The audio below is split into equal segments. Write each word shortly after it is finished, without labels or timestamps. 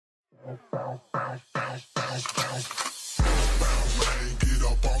Get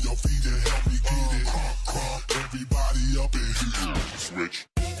up on your feet and help me get it. Everybody up in here. Switch.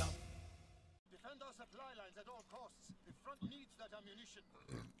 Defend our supply lines at all costs. The front needs that ammunition.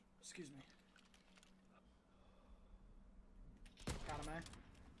 Excuse me. Got him, eh?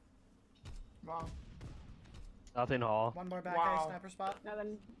 Wow. Nothing hall. One more back Wow. A sniper spot.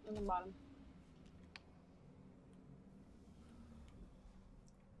 Nothing on the bottom.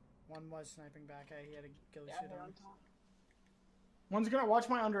 One was sniping back A. He had a ghillie Yeah, suit they're on. on top. One's gonna watch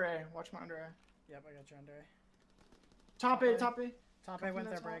my under A. Watch my under A. Yep, I got you under A. Top A, top A. Top Come A went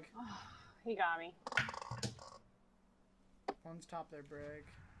from their the top. brig. He got me. One's top their brig.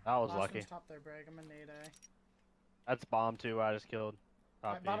 That was Last lucky. one's top their brig. I'm a nade A. That's bomb too. I just killed.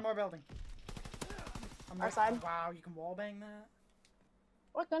 Top Right, bottom B. more building. I'm Our side. Wow, you can wallbang that?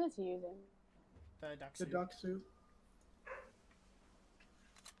 What gun is he using? The duck The suit. duck suit.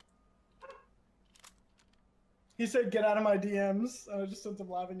 He said, "Get out of my DMs." I just sent some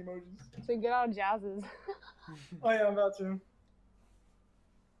laughing emojis. So get out of Jazz's. Oh yeah, I'm about to.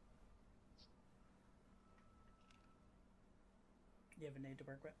 You have a nade to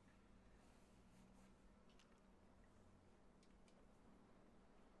work with.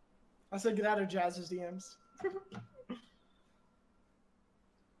 I said, "Get out of Jazz's DMs."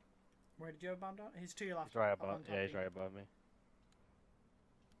 Where did you have bombed out? He's to your left. He's right Up on above. top Yeah, he's B. right above me.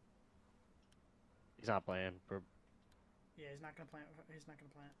 He's not playing. Yeah, he's not gonna plant. He's not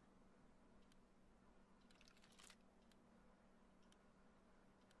gonna plant.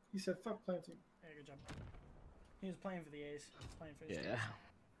 He said, "Fuck planting." Yeah, good job. He was playing for the A's. Playing for the Yeah.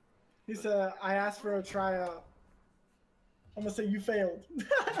 He said, "I asked for a tryout." I'm gonna say you failed.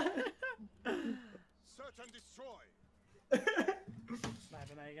 Search and destroy.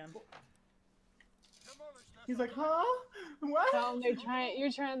 Sniping A again. Demolish their He's like, supply "Huh? What?" Tell them they're trying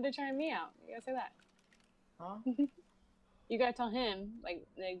me out. You gotta say that. Huh? You gotta tell him, like,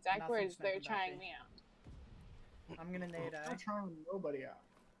 the exact Nothing words, they're sniping back trying A. me out. I'm gonna nade I'm A. trying nobody out.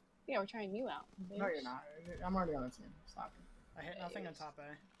 Yeah, we're trying you out. No, bitch. you're not. I'm already on the team. Stop it. I hit nothing on top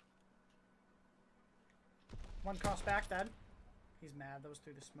A. One cross back, dead. He's mad. That was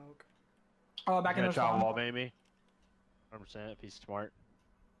through the smoke. Oh, back in Gonna the try spawn. wall maybe. 100% if he's smart.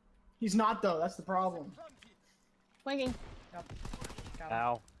 He's not though. That's the problem. planted. Flanking. Yep. Got him.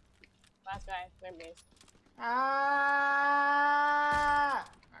 Ow. Last guy, third base. Ah!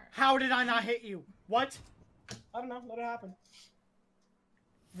 How did I not hit you? What? I don't know. Let it happen.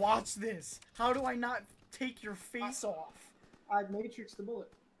 Watch this. How do I not take your face off? I matrixed the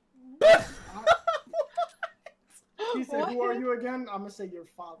bullet. He said, "Who are you again?" I'm gonna say your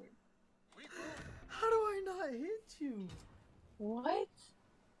father. How do I not hit you? What?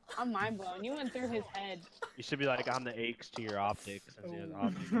 I'm mind blown. You went through his head. You should be like, I'm the aches to your optics. Since he has Ooh.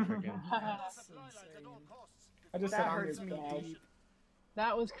 optics. Freaking. That's Supply lines at all insane. costs. I just That said I'm hurts your me dad. deep.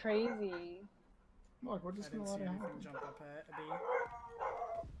 That was crazy. Look, we're I just didn't gonna see let it anything happen. jump up at a B.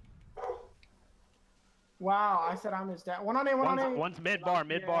 Wow, I said I'm his dad. One on A, one on A. One's mid bar,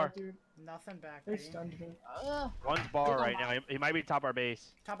 mid Yeah, bar. dude. Nothing back They B. stunned me. Ugh. One's bar right now. He might be top our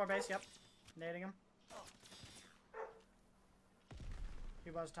base. Top our base, yep. Nading him.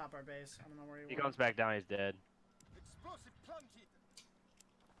 He was top our base. I don't know where he He went. comes back down. He's dead. Explosive planted.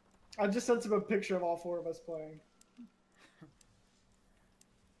 I just sent him a picture of all four of us playing.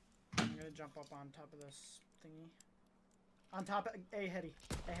 I'm gonna jump up on top of this thingy. On top of A heady.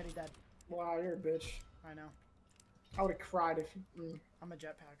 A heady dead. Wow, you're a bitch. I know. I would have cried if you. I'm a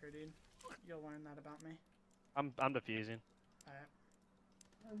jetpacker, dude. You'll learn that about me. I'm diffusing.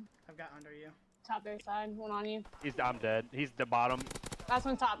 Alright. I've got under you. Top their side, one on you. I'm dead. He's the bottom. Last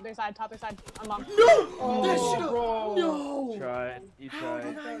one's top their side, I'm bomb. Oh, bro. No! Tried. You How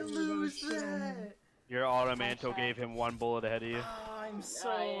did tried. I lose that? Your auto mantle gave him one bullet ahead of you. Oh, I'm so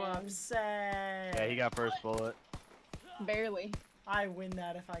Ryan. upset. Yeah, he got first bullet. Barely. I win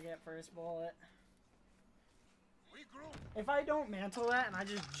that if I get first bullet. We group. If I don't mantle that and I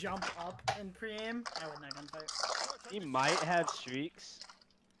just jump up and pre-aim, I win that gunfight. He might have streaks.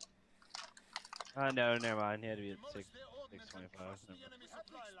 No, never mind. He had to be at Demolish their ordnance and 625. crush the enemy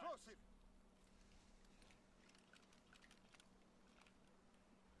supply line. Explosive.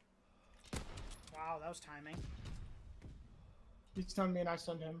 Wow, that was timing. He stunned me and I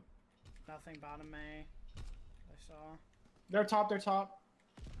stunned him. Nothing bottom A. I saw. They're top, they're top.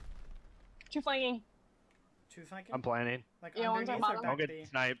 Two flanking. Two flanking? I'm planning. Like Yeah, one's on underneath or bottom. back Don't B? get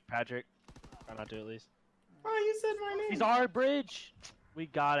sniped, Patrick. Try not to at least. Oh, you said my name. He's our bridge. We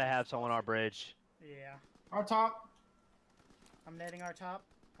gotta have someone on our bridge. Yeah. Our top. I'm nading our top.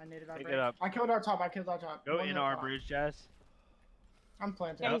 I naded our Pick break. it up. I killed our top, I killed our top. Go One in more our top. bridge, Jess. I'm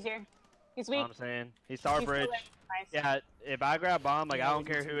planting. Yeah, he's here. He's You know weak. what I'm saying? He saw our He's still bridge. there. Nice. Yeah, if I grab bomb, like, I Yeah, don't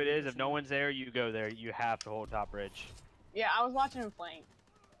care he's who it is. If pushing no it. one's there, you go there. You have to hold top bridge. Yeah, I was watching him flank.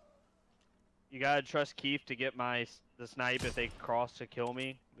 You gotta trust Keith to get the snipe. If they cross to kill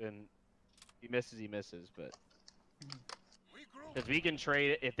me, then he misses, but... Because we can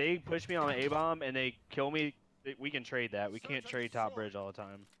trade it. If they push me on the A-bomb and they kill me, we can trade that. We can't trade top bridge all the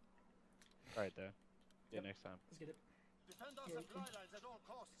time. Right there. See you next time. Let's get it. Defend our supply lines at all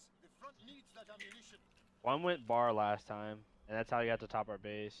costs. The front needs that ammunition. One went bar last time, and that's how you got to top our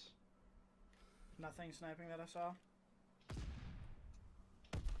base. Nothing sniping that I saw.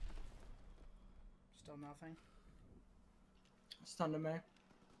 Still nothing. Stunned him, man.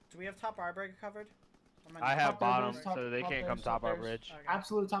 Do we have top R breaker covered? I have Top there, bottom, boys, top- so they top can't there, come top our there. bridge. Okay.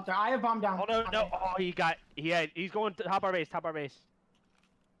 Absolute top there. I have bomb down. Oh no, no! Okay. Oh, he's going to top our base, top our base.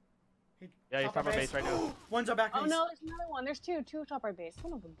 Yeah, he's top our base right now. One's our back base. Oh no, there's another one. There's two top our base.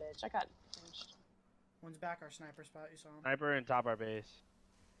 Son of a bitch. I got finished. One's back our sniper spot. You saw him. Sniper and top our base.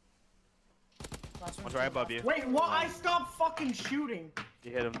 Last One's one's right to the above left. you. Wait, what? I stopped fucking shooting.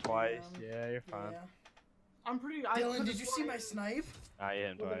 You hit him twice. Damn. Yeah, you're fine. Yeah. I'm pretty. Dylan, did you see my snipe? I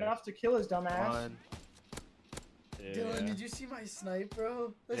hit him With twice. enough to kill his dumb ass. 1, 2. Dylan, did you see my snipe,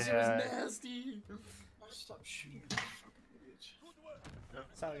 bro? That shit Yeah. was nasty. Stop shooting.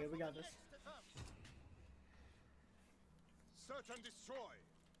 It's all good. We got this. Search and destroy.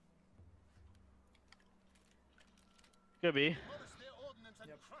 Could be. Polish their ordnance and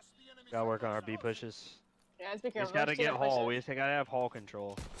Yep. crush the enemy. Gotta work on our B pushes. Yeah, let's be We careful. just gotta There's two get that Hall. push We us. just gotta have Hall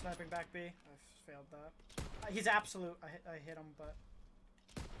control. Sniping back B. I failed that. He's absolute. I hit him, but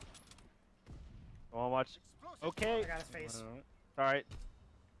Come on, watch. Explosive. Okay. I got his face. Alright.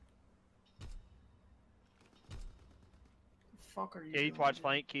 Fuck are you? Keith, doing, watch dude?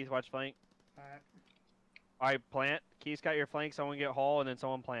 flank. Keith, watch flank. Alright. Alright, plant. Keith's got your flank. Someone get Hall, and then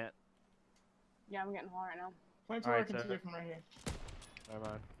someone plant. Yeah, I'm getting hard right now. Point Alright, to where I can so- see it from right here. Never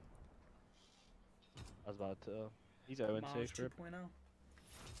mind. I was about to. He's 0-6. Demolished Rip. 2.0.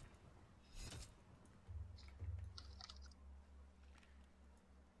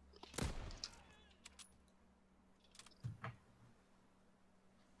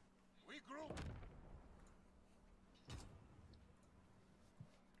 Regroup.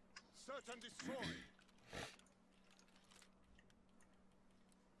 Search and destroy.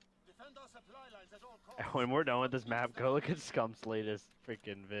 Defend our supply lines at all costs. When we're done with this map, go look at Scump's latest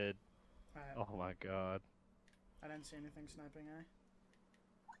freaking vid. Alright. Oh my god. I didn't see anything sniping,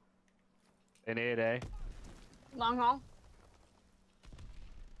 In 8A. Long haul.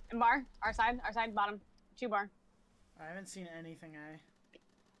 And bar. Our side, bottom. 2 bar. I haven't seen anything,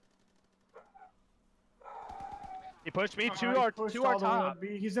 He pushed me to Alright, our pushed to our all the way top. up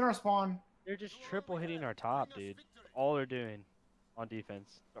B. He's in our spawn. They're just triple hitting our top, dude. All they're doing on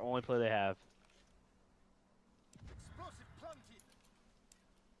defense. The only play they have. Explosive planted.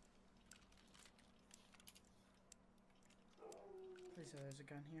 Please say there's a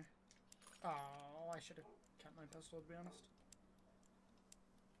gun here. Oh, I should have kept my pistol, to be honest.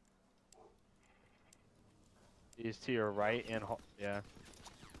 He's to your right and yeah.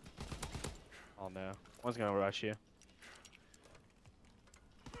 Oh no. One's gonna rush you.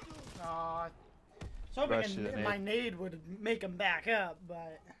 I was Rush to the hoping nade. my nade would make him back up,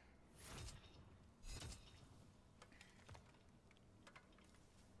 but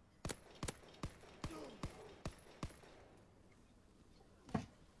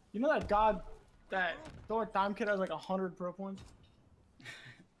You know that god, that Thor Time Kid has like 100 pro points?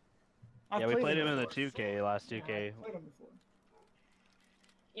 I've Yeah, we played him in before. the 2K, last Yeah, 2K. I've played him before.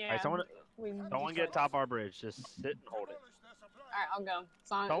 Yeah. someone- we Someone get top our bridge. Just sit and hold it. Demolish their supply Alright, I'll go.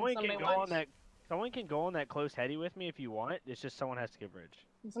 Someone somebody can go watch, on that. Someone can go on that close heady with me if you want. It's just someone has to get bridge.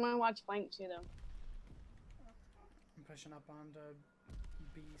 Someone watch flank too, though. I'm pushing up onto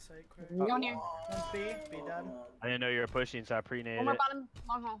B site quick. Go in here. One's B dead. I didn't know you were pushing, so I pre-naded One more it. bottom.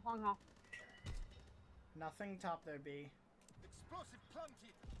 Long haul, long haul. Nothing top there, B. Explosive planted.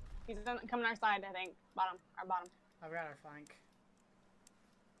 He's coming our side, I think. Bottom. Our bottom. I've got our flank.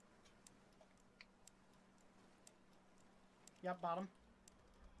 Yep, bottom.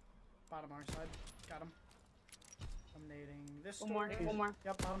 Bottom our side. Got him. I'm nading this One more. door. One more.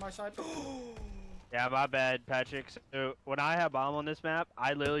 Yep, bottom our side. Yeah, my bad, Patrick. So when I have bomb on this map,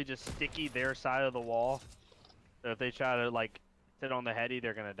 I literally just sticky their side of the wall. So if they try to like sit on the heady,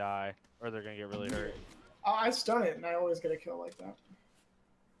 they're gonna die or they're gonna get really hurt. I stun it and I always get a kill like that.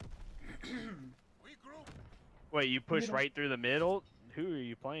 Regroup. Wait, you push Middle. right through the middle? Who are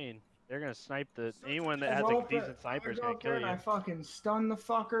you playing? They're gonna snipe anyone that I has roll a up there- decent sniper I is go gonna up there kill and I you. fucking stun the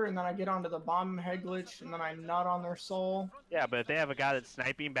fucker, and then I get onto the bomb head glitch, and then I nut on their soul. Yeah, but if they have a guy that's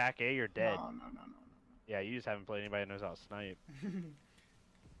sniping back A, you're dead. No. Yeah, you just haven't played anybody that knows how to snipe.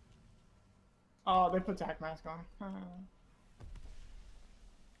 Oh, they put tac mask on.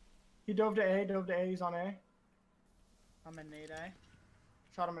 He dove to A. He's on A. I'm in nade A.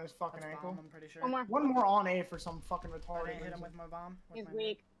 Shot him in his fucking That's ankle. bomb, I'm pretty sure. One more. One more on A for some fucking I retarded didn't hit him reason. with my bomb. with He's my nade.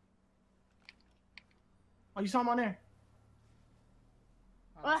 weak. Oh, you saw him on there.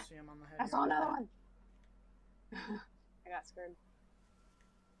 I Ah, don't see him on the head. I here. saw another one. I got scared.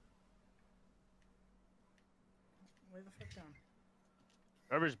 Lay the fuck down.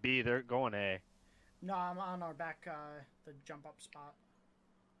 Whoever's B, they're going A. No, I'm on our back, the jump up spot.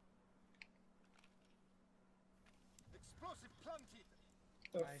 Explosive planted.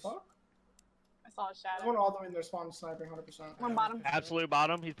 The Nice. fuck? I saw a There's shadow. one all the way in their spawn sniping 100%. One bottom. Absolute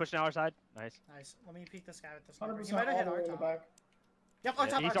bottom. He's pushing our side. Nice. Nice. Let me peek this guy with the sniper. 100% He might have all hit the way our in the top. back. Yep, our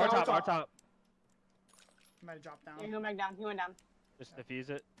top, He's our our top. top. Our top. He might have dropped down. Yeah, he went back down. He went down. Just defuse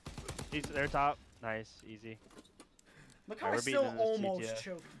it. He's their top. Nice. Easy. Look Yeah, how I we're beating still in this almost GTA.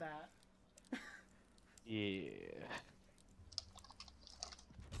 choked that. Yeah.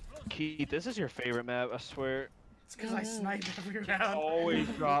 Keith, this is your favorite map, I swear. It's because I snipe every round. Always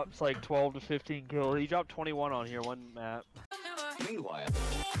drops like 12 to 15 kills. He dropped 21 on here one map. Meanwhile.